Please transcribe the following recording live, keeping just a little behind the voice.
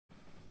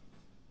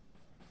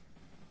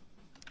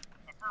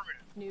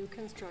New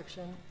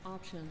construction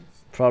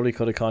options. Probably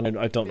could have conjured.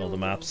 I don't know the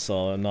maps,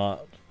 so I'm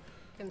not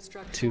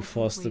too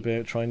fussed complete.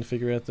 about trying to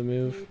figure out the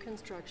move. New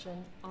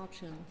construction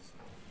options.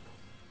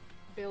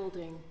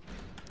 Building.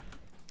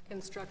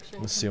 Construction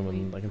I'm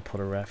assuming complete. I can put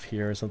a ref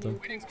here or something. New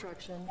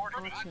construction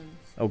options.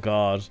 Oh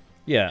god.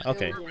 Yeah,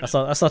 okay. Building.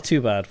 That's not too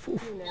bad. Whew.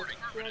 Unit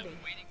ready.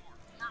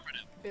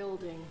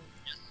 Building.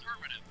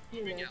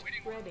 Unit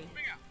ready.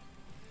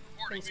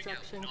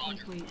 Construction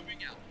complete.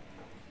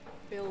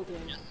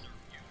 Building.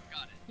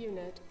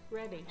 Unit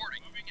ready.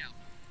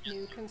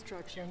 New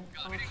construction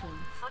options.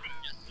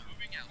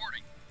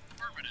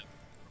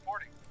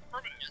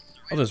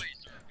 I'll just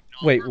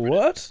wait.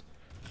 What?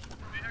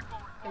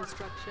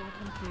 Construction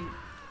complete.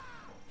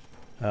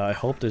 I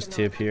hope there's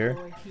tip here.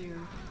 Deploy here.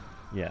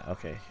 Yeah.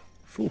 Okay.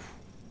 Phew.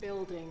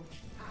 Building.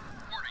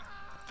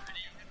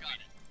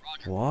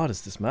 What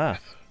is this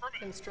map?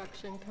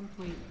 Construction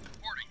complete.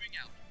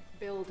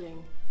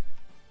 Building.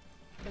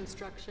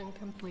 Construction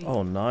complete.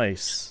 Oh,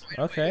 nice.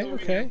 Okay.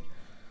 Okay.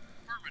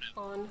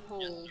 On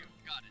hold.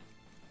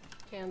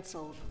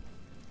 Cancelled.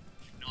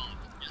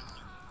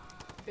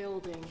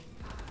 Building.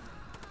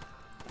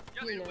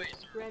 Unit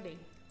ready.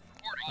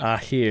 Ah,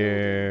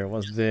 here.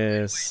 What's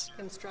this?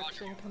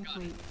 Construction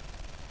complete.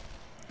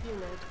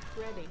 Unit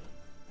ready.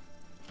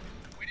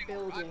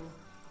 Building.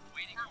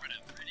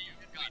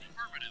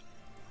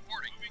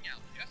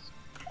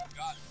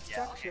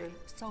 Structure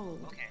sold.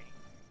 Okay.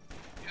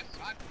 Yes,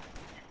 I. You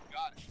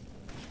got it.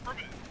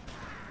 Affirmative.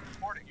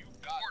 Reporting. You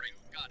got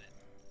it. Got it.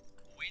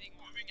 Waiting.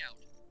 Moving out.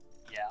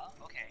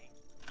 Yeah. Okay.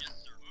 Yes,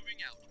 sir. Moving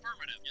out.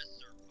 Affirmative. Yes,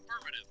 sir.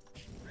 Affirmative.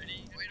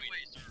 Ready. Wait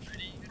away, sir.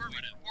 Ready.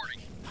 Affirmative.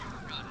 Reporting.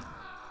 You got it.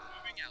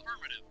 Moving out.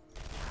 Affirmative.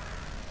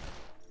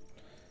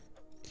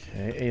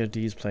 Okay. AOD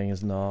is playing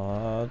his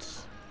nod.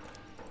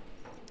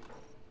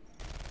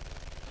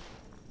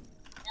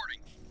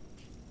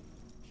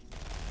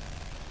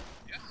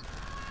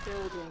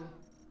 Building.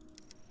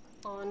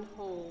 On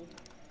hold.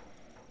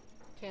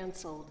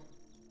 Cancelled.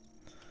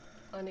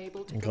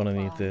 Unable to I'm gonna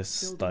need comply.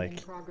 this, Building in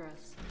like,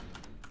 progress.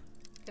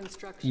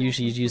 Construction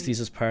Usually you'd use complete. these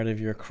as part of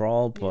your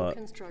crawl, New but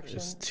construction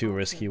it's too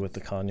risky options. with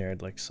the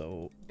Conyard, like,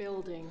 so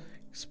Building.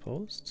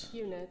 exposed.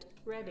 Unit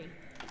ready.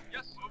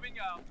 Yes. Moving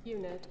out.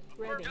 Unit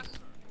ready. Yes.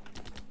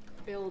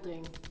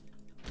 Building.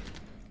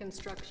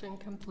 Construction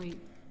complete.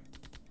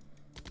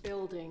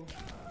 Building.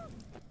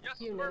 Yes.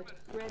 Unit Affirmative.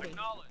 ready.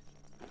 Acknowledge.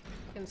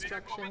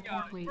 Construction Moving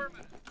out. complete.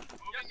 Affirmative.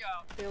 Moving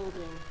out.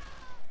 Building.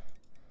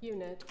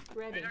 Unit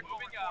ready. Vehicle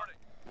reporting.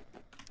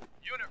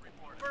 Unit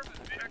report.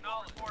 Affirmative.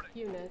 Vehicle reporting.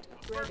 Unit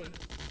ready.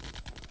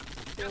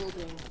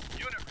 Building.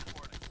 Unit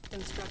reporting.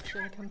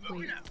 Construction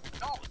complete.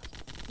 Acknowledge.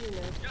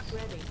 Unit Yes.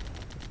 ready.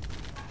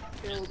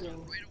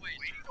 Building. Wait away.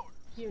 Waiting order.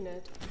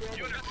 Unit ready.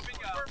 Unit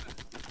moving out.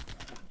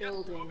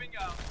 Building. Moving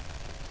out.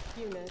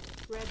 Unit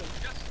ready.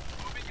 Yes.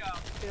 Moving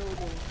out.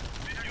 Building.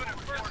 Unit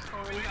reporting.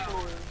 On Moving out.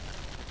 hold.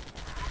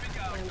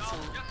 Moving out. Cancel.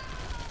 Yes.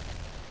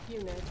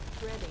 Unit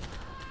ready.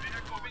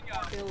 Vehicle moving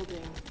out.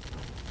 Building.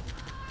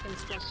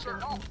 Construction sir.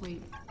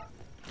 complete.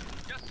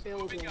 Yes.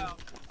 Building. Moving out.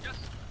 Yes.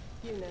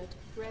 Unit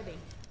ready.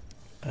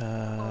 Uh,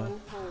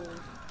 On hold. Unit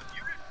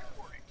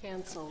reporting.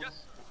 Cancel.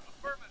 Yes.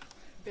 Affirmative.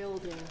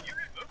 Building.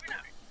 Unit moving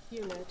out.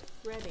 Unit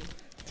ready.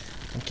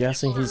 I'm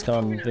guessing he's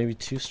gone maybe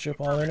 2-strip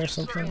all in or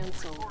something.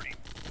 Cancel. Reporting.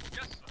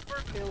 Yes.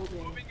 Affirmative.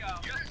 Building. Moving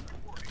out. Yes.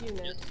 Reporting.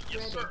 Unit Yes,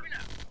 ready. sir.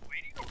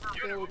 Waiting order.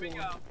 Unit Building. moving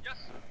out. Yes.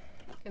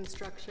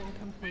 Construction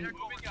complete. Vehicle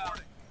moving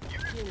out.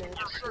 Unit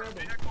Yes, sir. ready.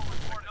 Vehicle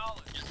report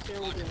knowledge. Yes,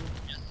 Building.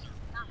 yes, sir.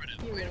 Affirmative.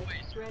 Wait Unit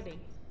away, sir. ready.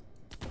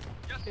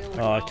 Yes, Building.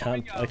 Oh,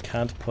 moving I out.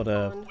 can't put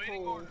a On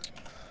hold.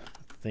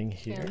 thing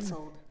here.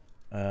 Cancelled.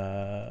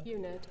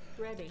 Unit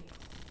ready.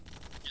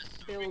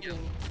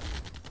 Building.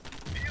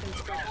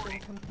 Construction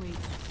complete.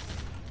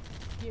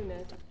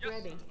 Unit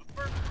ready.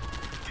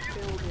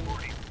 Building.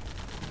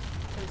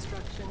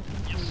 Construction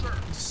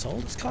complete.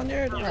 Sold this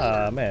Conyard?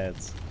 Ah,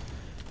 meds.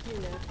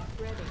 Unit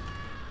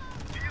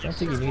ready. Don't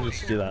think you needed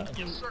to do that.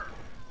 Complete. Sir.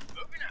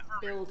 Moving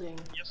out. Building.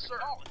 Yes, sir.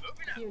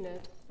 Moving out.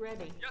 Unit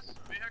ready. Yes,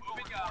 vehicle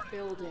moving out.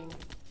 Building.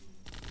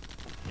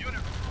 Unit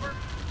report.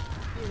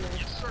 Unit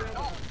Yes, sir.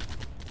 ready.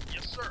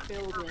 Yes, sir.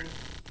 Building.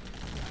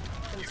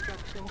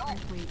 Construction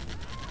complete.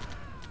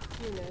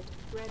 Unit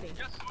ready.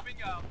 Yes, moving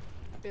out.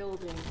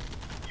 Building.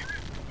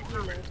 Unit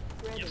Unit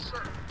ready. Yes,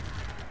 sir.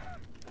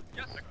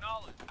 Yes,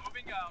 acknowledge.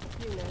 Moving out.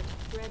 Unit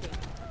ready.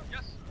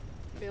 Yes.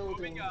 Building.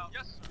 Moving out.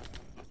 Yes, sir.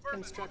 Affirmative.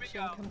 Moving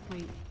Construction out.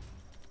 complete.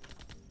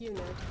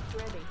 Unit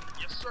ready.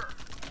 Yes, sir.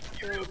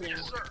 Building.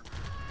 Yes, sir.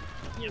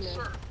 Unit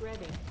sir.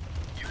 ready.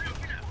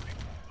 Moving out.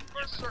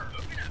 Yes, sir.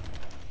 Moving out.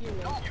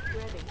 Unit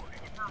ready.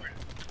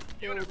 Affirmative.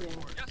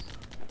 Building. Yes.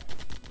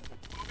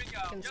 Moving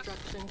out.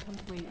 Construction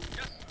complete.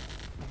 Yes.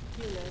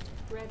 Unit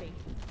ready.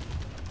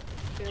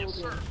 Yes, Building.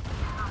 sir.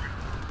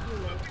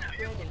 Unit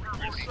ready.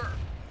 Yes, sir.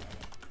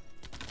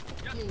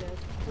 Yes. Unit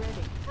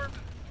ready.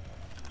 Affirmative.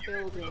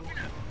 Building.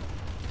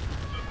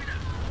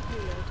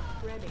 Unit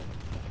ready.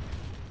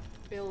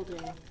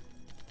 Building.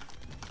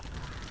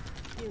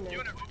 Unit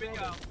Unit moving ready.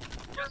 out.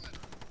 Yes.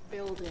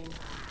 Building.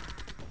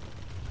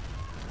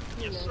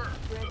 Yes, Unit sir.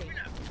 ready. Moving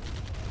out.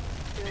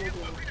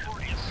 Vehicle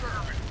reporting. Yes,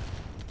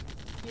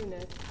 sir.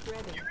 Unit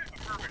ready.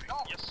 Affirmative.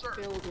 Yes, sir.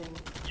 Building.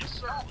 Yes,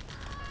 sir.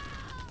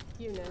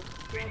 Unit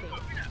ready.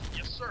 Moving out.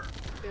 Yes, sir.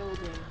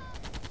 Building.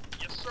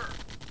 Yes, sir.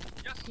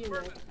 Yes, Unit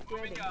affirmative.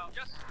 ready. Moving out.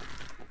 Yes.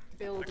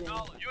 Building.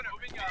 Acknowledge. Unit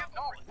moving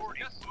out.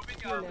 Reporting. Yes,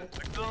 moving out. Unit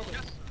Acknowledge. ready.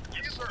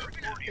 Yes. Yes, sir.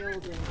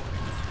 Building.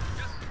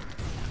 Yes.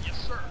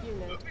 Yes, sir.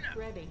 Unit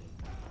ready.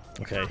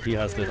 Okay, he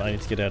has this. I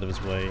need to get out of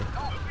his way. Moving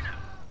out.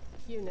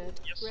 Unit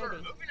Yes, sir. ready.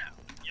 Moving out.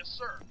 Yes,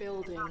 sir.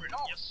 Building. Affirmative.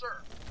 Yes, sir.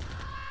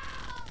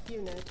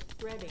 Unit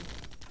ready.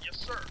 Yes,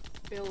 sir.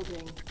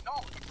 Building.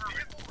 Acknowledge.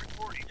 Vehicle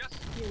reporting. Yes.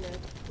 Unit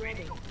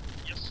ready.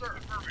 Yes, sir.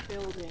 Affirmative.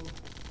 Building.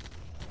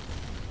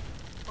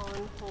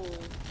 On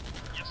hold.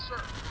 Yes,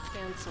 sir.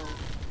 Cancel.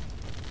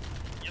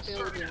 Yes,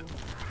 Building. sir.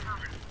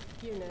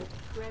 Affirmative. Unit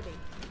ready.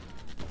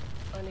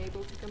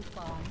 Unable to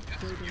comply.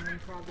 Building in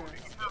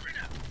progress.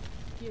 Affirmative.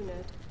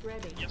 Unit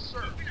ready. Yes,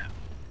 sir.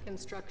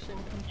 Construction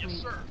Yes,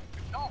 complete. sir.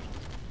 Acknowledge.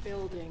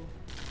 Building.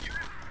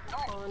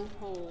 Acknowledge. On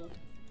hold.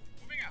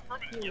 Moving out.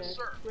 Affirmative. Unit Yes,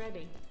 sir.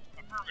 ready.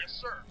 Affirmative. Yes,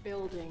 sir.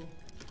 Building.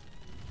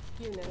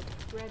 Unit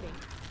ready.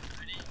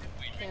 Ready and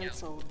waiting out.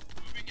 Cancelled.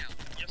 Moving out.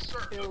 Yes,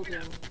 sir. Building.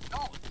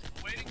 Acknowledge.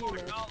 Waiting order.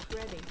 Unit Acknowledge.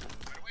 ready.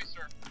 Right away,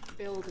 sir.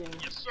 Building.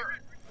 Yes, sir.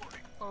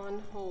 Reporting.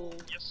 On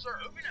hold. Yes, sir.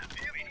 Moving out.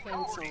 Vehicle Cancel.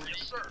 reporting.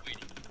 Yes, sir.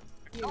 Waiting.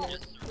 Unit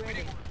Acknowledge. ready.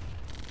 Waiting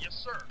order. Yes,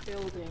 sir.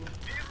 Building.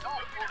 Vehicle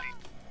reporting.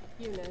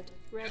 Unit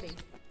ready.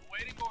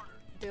 Waiting order.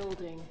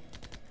 Building.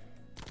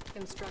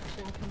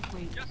 Construction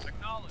complete. Yes,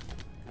 acknowledge.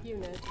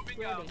 Unit Moving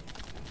ready. out.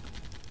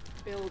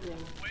 Building.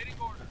 Waiting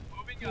order.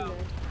 Moving out.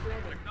 Unit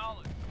ready.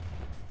 Acknowledge.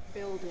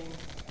 Building.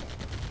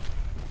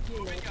 Unit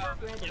Moving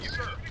out. ready. Yes,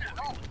 sir.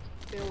 Acknowledge.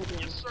 Building.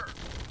 Yes, sir.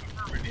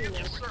 Affirmative. Unit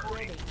Yes, sir.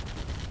 ready.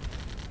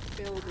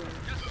 Building.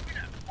 Yes, moving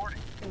out.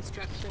 Reporting.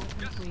 Construction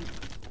complete.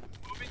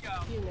 Moving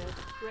out. Unit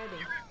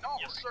ready.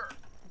 Yes, sir.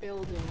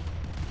 Building.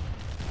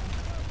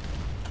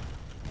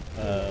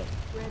 Uh,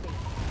 Ready.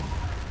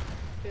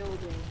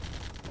 Building.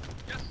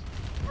 Yes.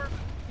 Affirmative.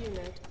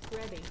 Unit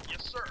ready.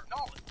 Yes, sir.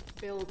 Acknowledge.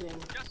 Building.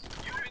 Yes.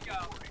 Moving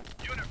out.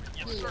 Unit.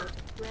 Yes, sir. Unit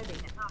ready.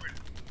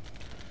 Affirmative.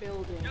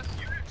 Building. Yes,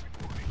 unit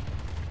reporting.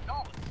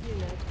 Acknowledge.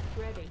 Unit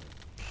ready.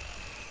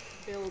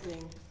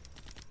 Building.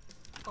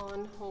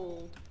 On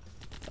hold.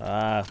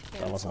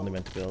 that was only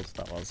meant to build.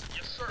 That was.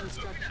 Yes, sir.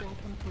 Construction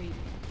complete.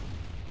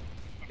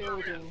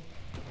 Building.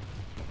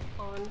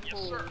 On Yes,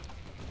 hold. sir.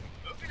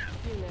 Moving out.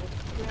 Unit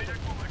ready.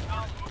 Vehicle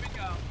acknowledge. Moving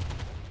out.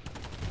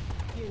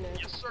 Unit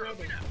Yes, sir. ready.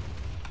 Moving out.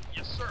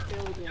 Yes, sir.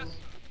 Building. Yes.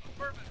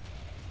 Affirmative.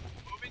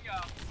 Moving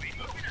out.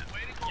 Moving out.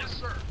 Waiting. Yes,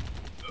 sir.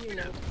 Moving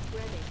Unit out.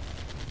 ready.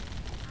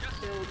 Yes.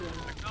 Building.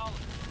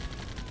 Acknowledge.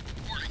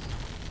 Reporting.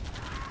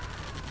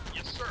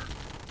 Yes, sir.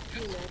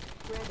 Unit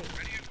ready.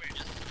 Ready and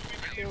waiting.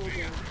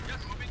 Building.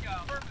 Yes, moving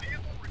out.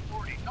 Vehicle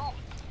reporting. Acknowledge.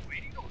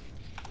 Waiting order.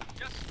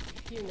 Yes.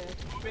 Unit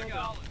Moving ready.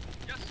 out.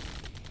 Yes.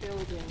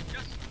 Building.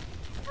 Yes.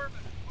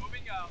 Affirmative.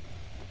 Moving out.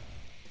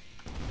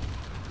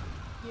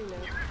 Unit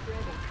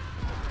ready.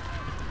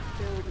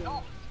 Building.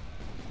 Acknowledge.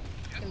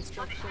 Yes.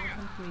 Construction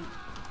complete.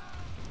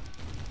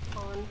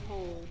 On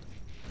hold.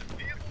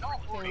 Vehicle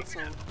reporting.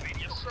 Cancel.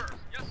 Yes, sir.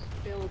 Yes.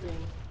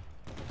 Building.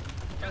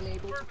 Yes.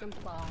 Unable to Affirmative.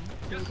 comply.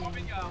 Yes, Building in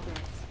moving out.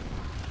 progress.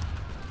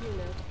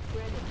 Unit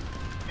ready.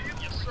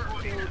 Yes, sir.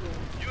 Building.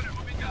 Unit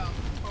moving out.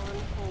 On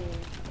hold.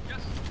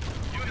 Yes.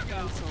 Unit out.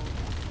 Cancel.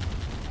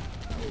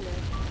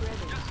 Unit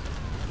ready. Yes.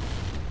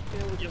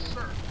 Building. Yes,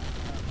 sir.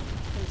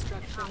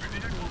 Construction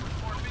Vehicle complete.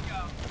 reporting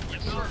out.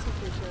 Yes, sir.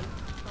 Insufficient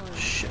funds.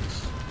 Shit.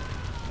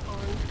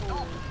 On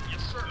hold.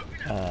 Yes, sir.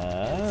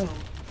 Uh,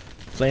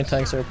 flame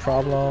tanks are a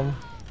problem,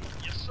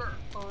 Yes, sir.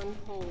 On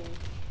hold.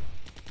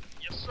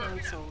 Yes, sir.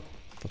 Cancelled.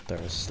 but they're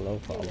a slow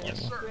problem. Unit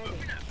Yes, sir. ready.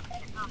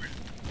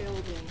 Affirmative.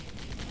 Building.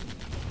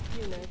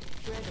 Unit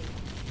ready.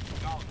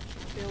 Acknowledge.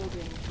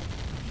 Building.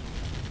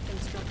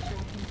 Construction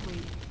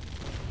complete.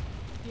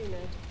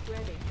 Unit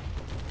ready.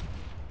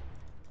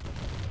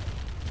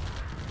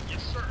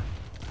 Yes, sir.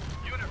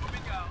 Unit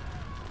moving out.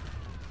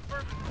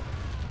 Affirmative.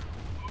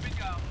 Moving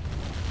out.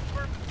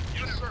 Affirmative.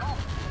 Yes, sir.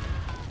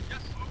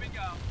 Yes, moving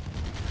out.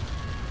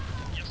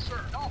 Yes, sir.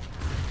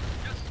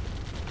 Yes.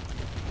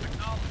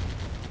 Acknowledge.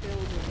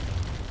 Building.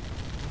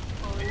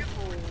 On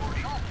hold.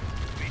 Reporting.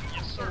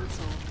 Yes, sir.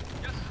 Cancelled.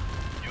 Yes.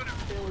 Unit.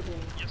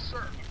 Building. Yes,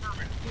 sir.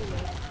 Affirmative.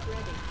 Unit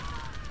ready.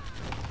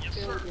 Yes,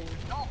 sir. Building.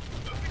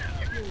 Moving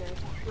out. Unit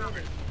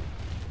ready.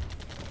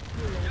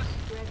 Unit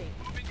ready.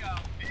 Moving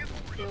out. Vehicle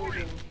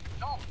reporting. Building.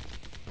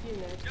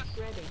 Unit Yes.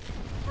 ready.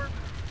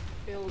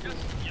 Affirmative. Building.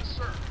 Yes. Yes,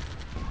 sir.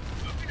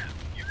 Moving out.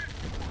 Unit.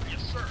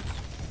 Yes, sir.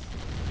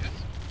 Yes.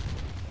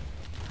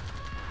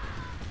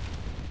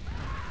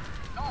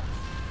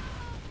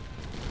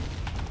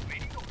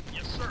 Waiting order.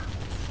 Yes, sir.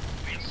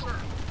 Yes, sir.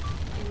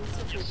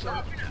 Insufficient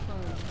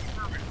funds.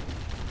 Affirmative.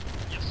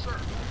 Yes, sir.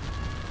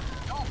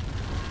 No.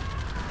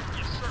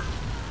 Yes, sir.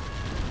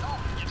 No.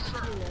 Yes,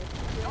 sir. Unit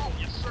No.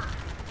 ready. Yes, sir.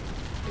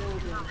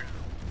 Building. Affirmative.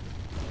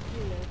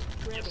 Unit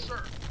ready. Yes,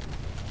 sir.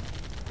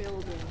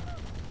 Building.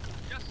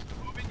 Yes.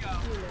 Moving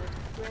out. Unit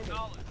ready.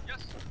 Acknowledge.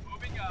 Yes.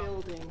 Moving out.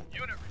 Building.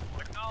 Unit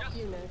report. Acknowledge.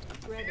 Unit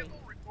ready. Vehicle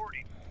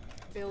reporting.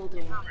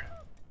 Building.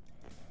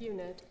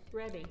 Unit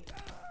ready.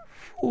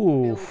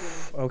 Ooh.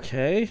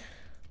 Okay.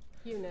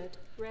 Unit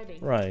ready.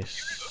 Right.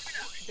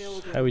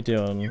 Building. How we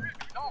doing? Yes,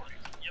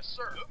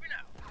 sir. Moving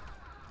out.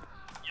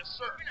 Yes,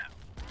 sir. Moving out.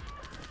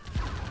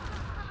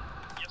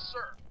 Yes,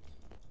 sir.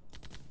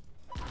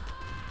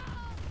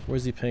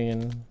 Where's he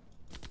pinging?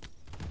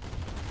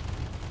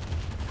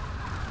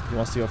 He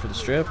wants to go for the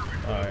strip?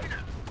 Alright.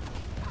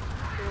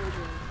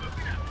 Building.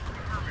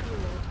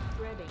 Unit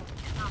ready.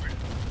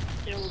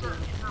 Building.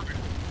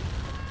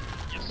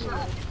 Yes, sir.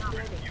 Unit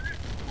ready.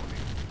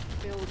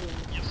 Building.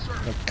 Yes, sir.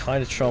 I'm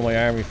kind of throwing my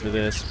army for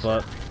this,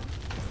 but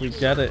if we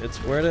get it,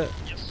 it's worth it.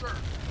 Yes, sir.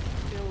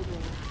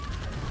 Building.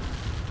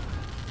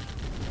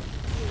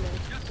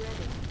 Unit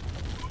ready.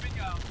 Moving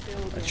out. I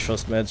Building.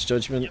 trust Med's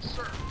judgment. Yes,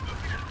 sir.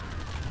 Moving out.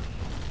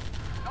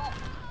 No.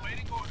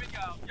 Waiting. Moving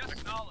out. Yes.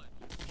 Acknowledge.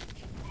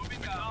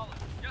 Moving out.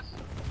 Yes,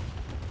 sir.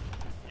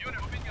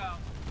 Unit moving out.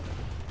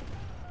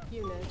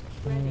 Unit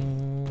ready.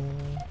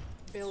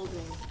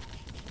 Building.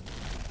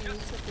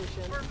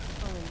 Insufficient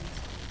funds.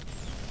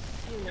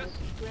 Unit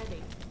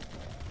ready.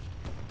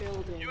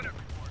 Building. Unit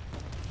report.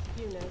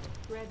 Unit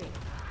ready.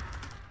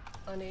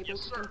 Unable Yes,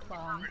 to sir.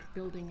 comply.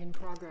 Building in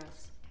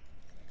progress.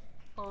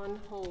 On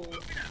hold.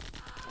 Yes,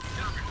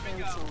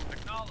 moving Cancel. out.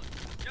 Acknowledge.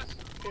 Yes,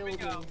 sir. Moving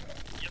Building. out.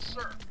 Yes,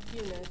 sir.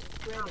 Unit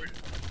ready.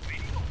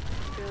 Waiting.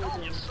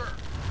 Building. Yes, sir.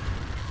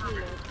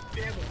 Unit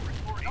ready.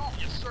 Reporting.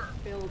 Yes, sir.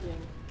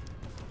 Building.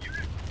 Unit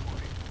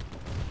reporting.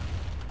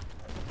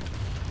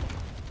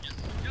 Yes,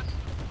 yes,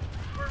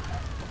 sir.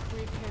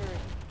 Repairing.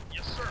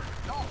 Yes, sir.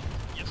 No.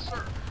 Yes,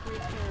 sir.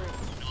 Repairing.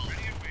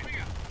 Ready and waiting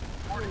out.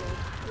 Unit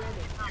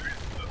ready. Unit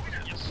moving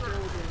out. Yes, sir.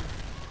 Building.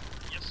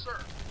 Yes, sir.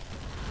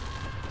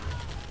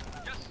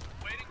 Yes, sir.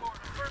 Waiting order.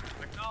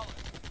 Affirmative. Acknowledge.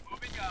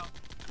 Moving out.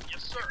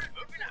 Yes, sir.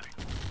 Moving out.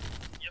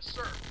 Yes,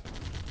 sir.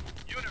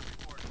 Unit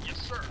report. Yes,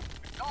 sir.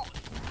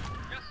 Acknowledge.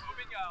 Yes,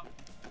 moving out.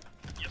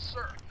 Yes,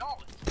 sir.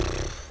 Acknowledge.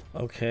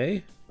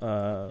 Okay.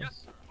 Yes,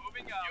 sir.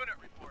 Moving out. Unit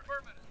report.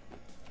 Affirmative.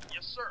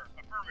 Yes, sir.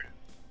 Affirmative.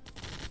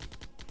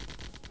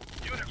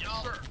 Unit.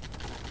 Yes, sir.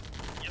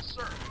 Yes,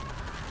 sir.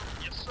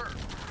 Yes, sir.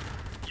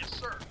 Yes,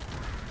 sir.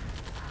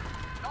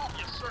 No.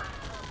 Yes, sir.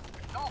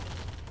 Acknowledge.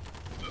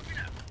 Moving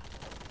out.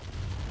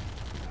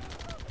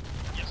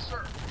 Yes,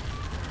 sir.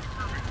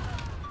 Affirmative.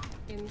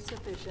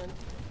 Insufficient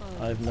I funds.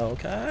 have no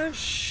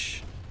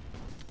cash.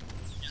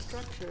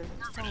 Structure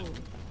sound.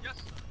 Yes,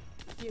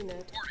 sir.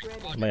 Unit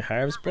ready. My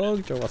harv's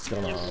bugged or what's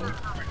going Yes, sir. on?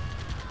 Affirmative.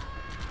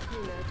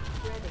 Unit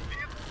ready.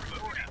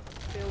 Moving out.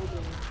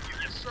 Building.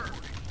 Yes, sir.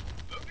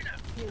 Moving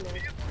out. Unit ready.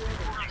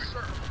 Yes,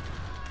 sir.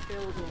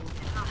 Building.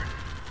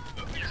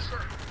 Affirmative. Yes,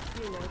 sir.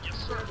 Unit Yes,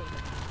 sir. ready.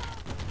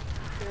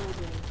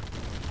 Building.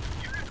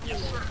 Yes,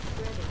 Unit sir.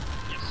 ready.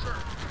 Yes, sir.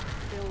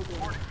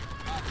 Building.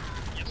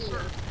 Yes, sir.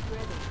 Unit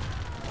ready.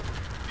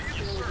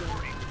 Yes, sir.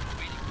 Building.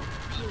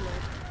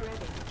 Unit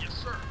ready. Yes,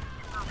 sir.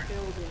 Affirmative.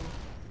 Building.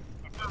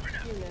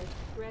 Affirmative. Unit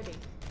ready.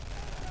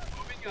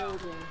 Moving out.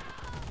 Building.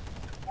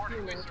 Reporting.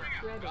 Unit Yes,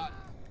 sir. ready. Got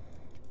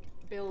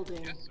it.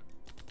 Building. Yes, sir.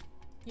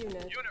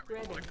 Unit Unit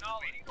ready. report.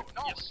 Acknowledge.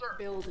 Yes, sir.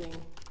 Building.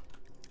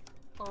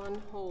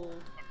 On hold.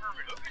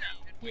 Affirmative. Moving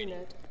out.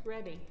 Unit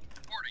ready.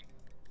 Reporting.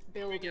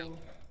 Building.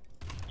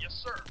 Yes,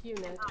 sir.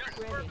 Unit Yes,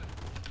 ready. affirmative.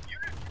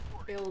 Unit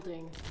reporting.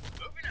 Building.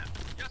 Moving out.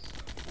 Yes,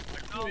 sir.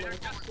 Acknowledge. Unit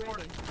Yes, ready.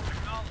 reporting.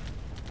 Acknowledge.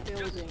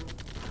 Building.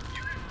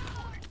 Unit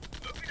reporting.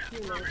 Moving out.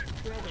 Unit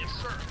Affirmative. ready. Yes,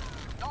 sir.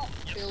 No.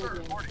 Yes, sir.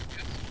 Building. Reporting.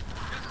 Yes.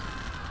 Yes, sir.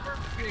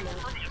 Affirmative. Unit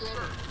Affirmative. Yes,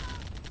 sir.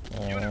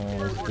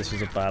 Oh, this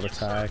was a bad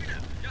attack.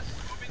 Yes,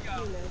 moving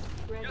out. Unit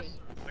ready. Yes,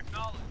 sir.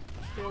 Acknowledge.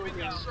 Moving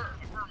Building. out. Yes, sir.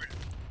 Affirmative.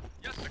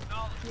 Yes,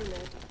 acknowledge.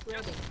 Unit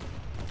ready.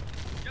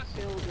 Yes,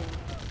 sir. Building.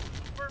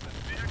 Affirmative.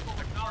 Vehicle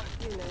acknowledge.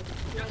 Unit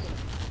Yes, ready.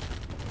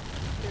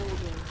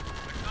 Building.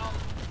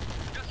 acknowledge.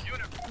 Yes,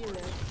 unit.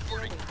 Unit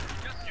Reporting. ready.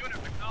 Yes, unit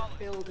acknowledge.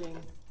 Building.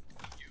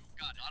 You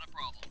got not a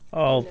problem.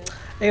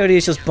 Oh, AOD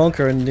is just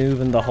bunker and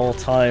noobing the whole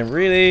time.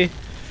 Really?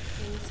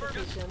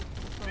 Insufficient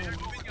funds.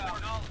 Moving out.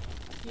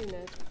 Acknowledge.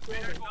 Unit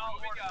ready.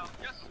 Moving out.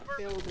 Yes,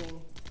 affirmative.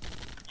 Building.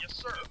 Yes,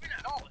 sir. Moving out.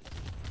 Acknowledge.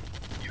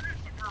 Unit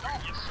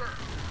affirmative. Yes, sir.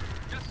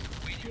 Yes,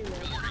 waiting.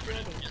 Unit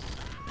ready. Yes, sir.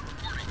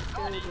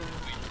 Reporting. Building.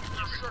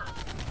 Yes, sir.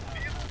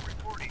 Vehicle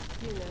reporting.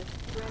 Unit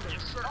ready.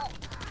 Yes, sir.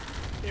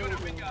 Building.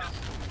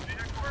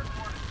 Vehicle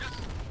reporting. Yes,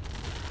 sir.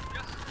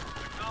 Yes, sir.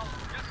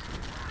 Acknowledge. Yes, sir.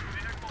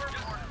 Vehicle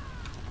reporting.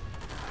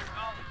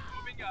 Acknowledge.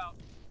 Moving out.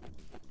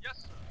 Yes,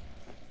 sir.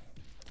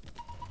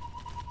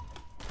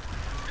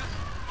 Yes,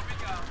 sir.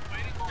 Moving out.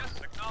 Waiting.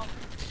 Yes, acknowledge.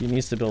 He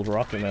needs to build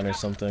rocket men or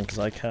something because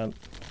I can't.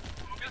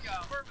 Moving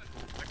out. Affirmative.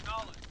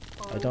 Acknowledge.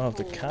 I don't have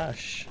the On hold.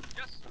 cash.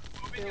 Yes, sir.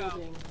 Moving out.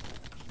 Building.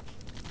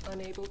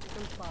 Unable to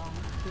comply.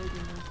 Building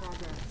in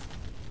progress.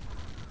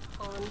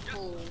 On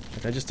hold.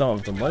 Like, I just don't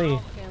have the money.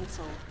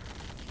 Cancel.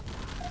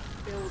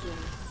 Building.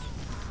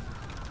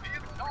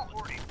 Vehicle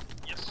reporting.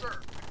 Yes, sir.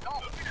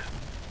 Acknowledge.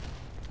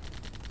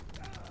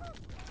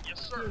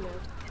 Yes, sir. Unit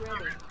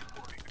ready.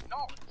 Reporting.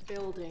 Acknowledge.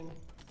 Building.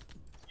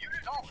 Unit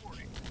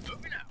reporting.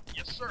 Moving out.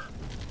 Yes, sir.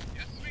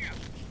 Yes, moving out.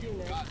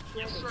 Unit Got it.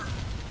 Yes, ready. sir.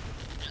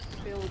 Yes,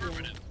 sir. Building.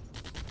 Affirmative.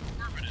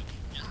 Affirmative.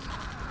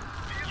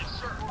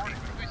 sir. Reporting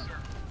quickly, sir.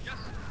 Yes,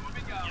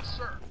 moving out. Yes,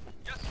 sir.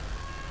 Yes, sir.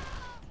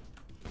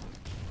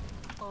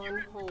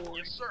 On hold.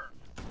 Yes, sir.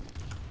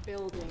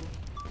 Building.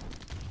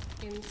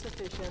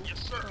 Insufficient Yes,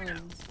 sir.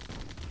 funds.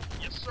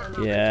 Yes,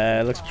 sir.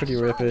 Yeah, it looks pretty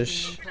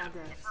rippish.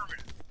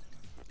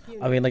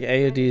 I mean, like,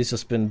 AOD has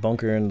just been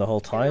bunkering the whole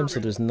time, so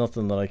there's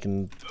nothing that I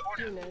can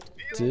Unit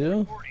do.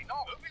 Reporting. No,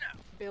 moving out.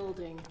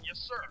 building. Yes,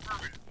 sir.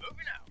 Affirmative.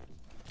 Moving out.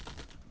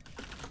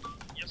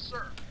 Yes,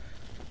 sir.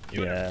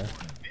 Yeah.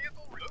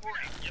 Vehicle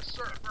reporting. Yes,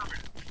 sir.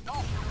 Affirmative.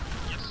 No.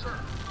 Yes, sir.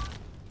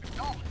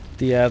 Acknowledged.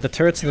 The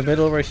turrets in the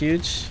middle were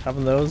huge.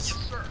 Having those, Yes,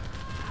 sir.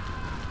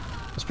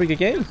 it's a pretty good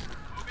game.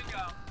 Moving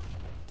out.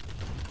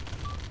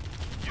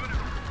 Unit.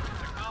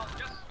 Acknowledged.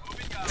 Yes,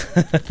 moving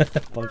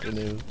out. Bunker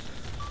new.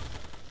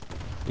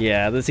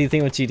 Yeah, the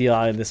thing with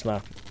GDI in this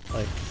map,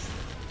 like,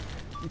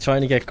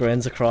 trying to get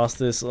Grens across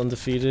this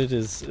undefeated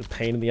is a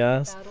pain in the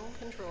ass. Battle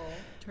control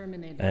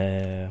terminated.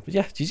 But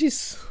yeah,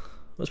 GG's.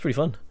 That was pretty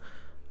fun.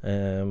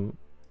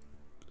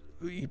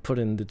 We put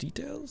in the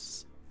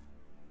details.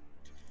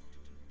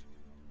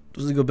 It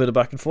was a good bit of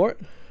back and forth.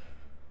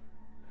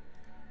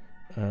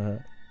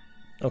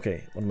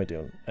 Okay, what am I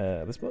doing?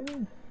 This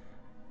button?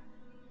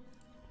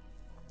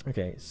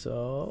 Okay,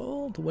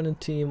 so the winning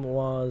team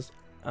was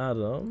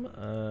Adam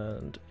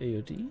and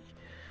AOD.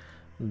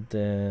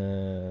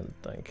 Then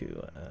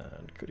Danku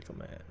and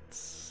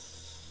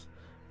CriticalMeds.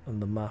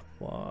 And the map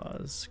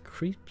was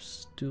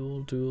Creeps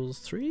Duels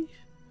 3.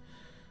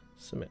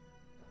 Submit.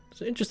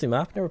 It's an interesting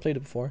map, never played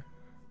it before.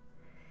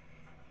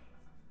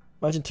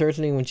 Imagine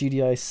turtling when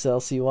GDI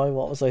sell CY,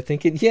 what was I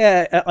thinking?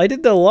 Yeah, I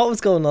didn't know what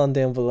was going on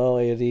down below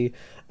AOD.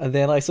 And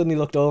then I suddenly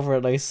looked over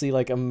and I see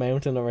like a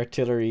mountain of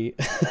artillery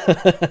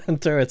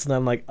and turrets, and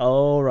I'm like,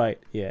 oh right,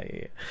 yeah.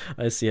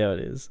 I see how it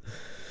is.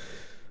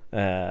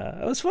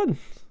 It was fun.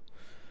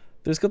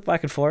 There's good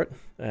back and forth.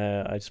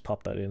 I just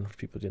popped that in for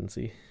people who didn't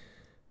see.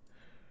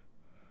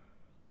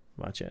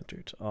 Match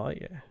entered. Oh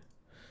yeah.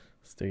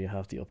 So there you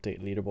have the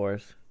update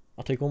leaderboard.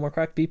 I'll take one more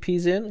crack.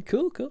 BP's in.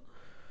 Cool.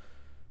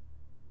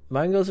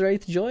 Mango's ready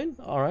to join.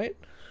 All right.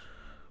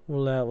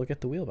 We'll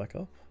get the wheel back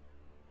up.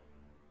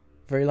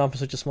 Very long for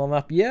such a small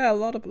map. Yeah, a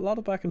lot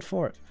of back and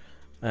forth.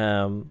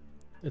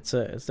 It's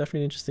definitely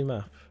an interesting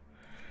map.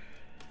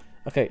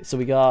 Okay, so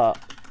we got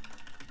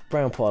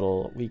Brown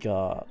Puddle. We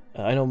got.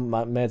 I know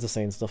Meds are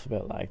saying stuff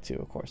about lag too,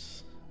 of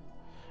course.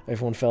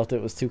 Everyone felt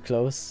it was too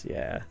close.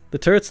 Yeah, the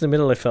turrets in the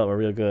middle I felt were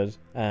real good.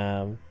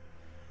 It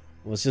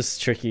was just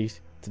tricky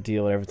to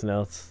deal with everything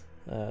else.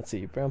 Let's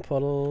see, Brown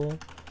Puddle,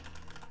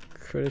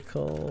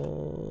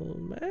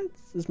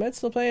 CriticalMeds. Is Meds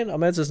still playing? Oh,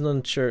 Meds is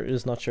not sure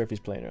if he's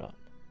playing or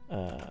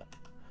not.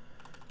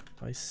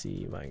 I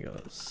see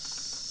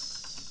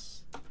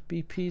Mangoes.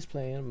 BP's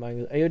playing.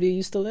 Mangoes. AOD,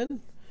 you still in?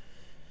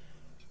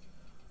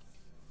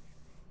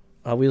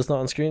 Wheel's not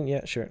on screen?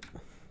 Yeah, sure.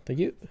 Thank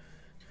you.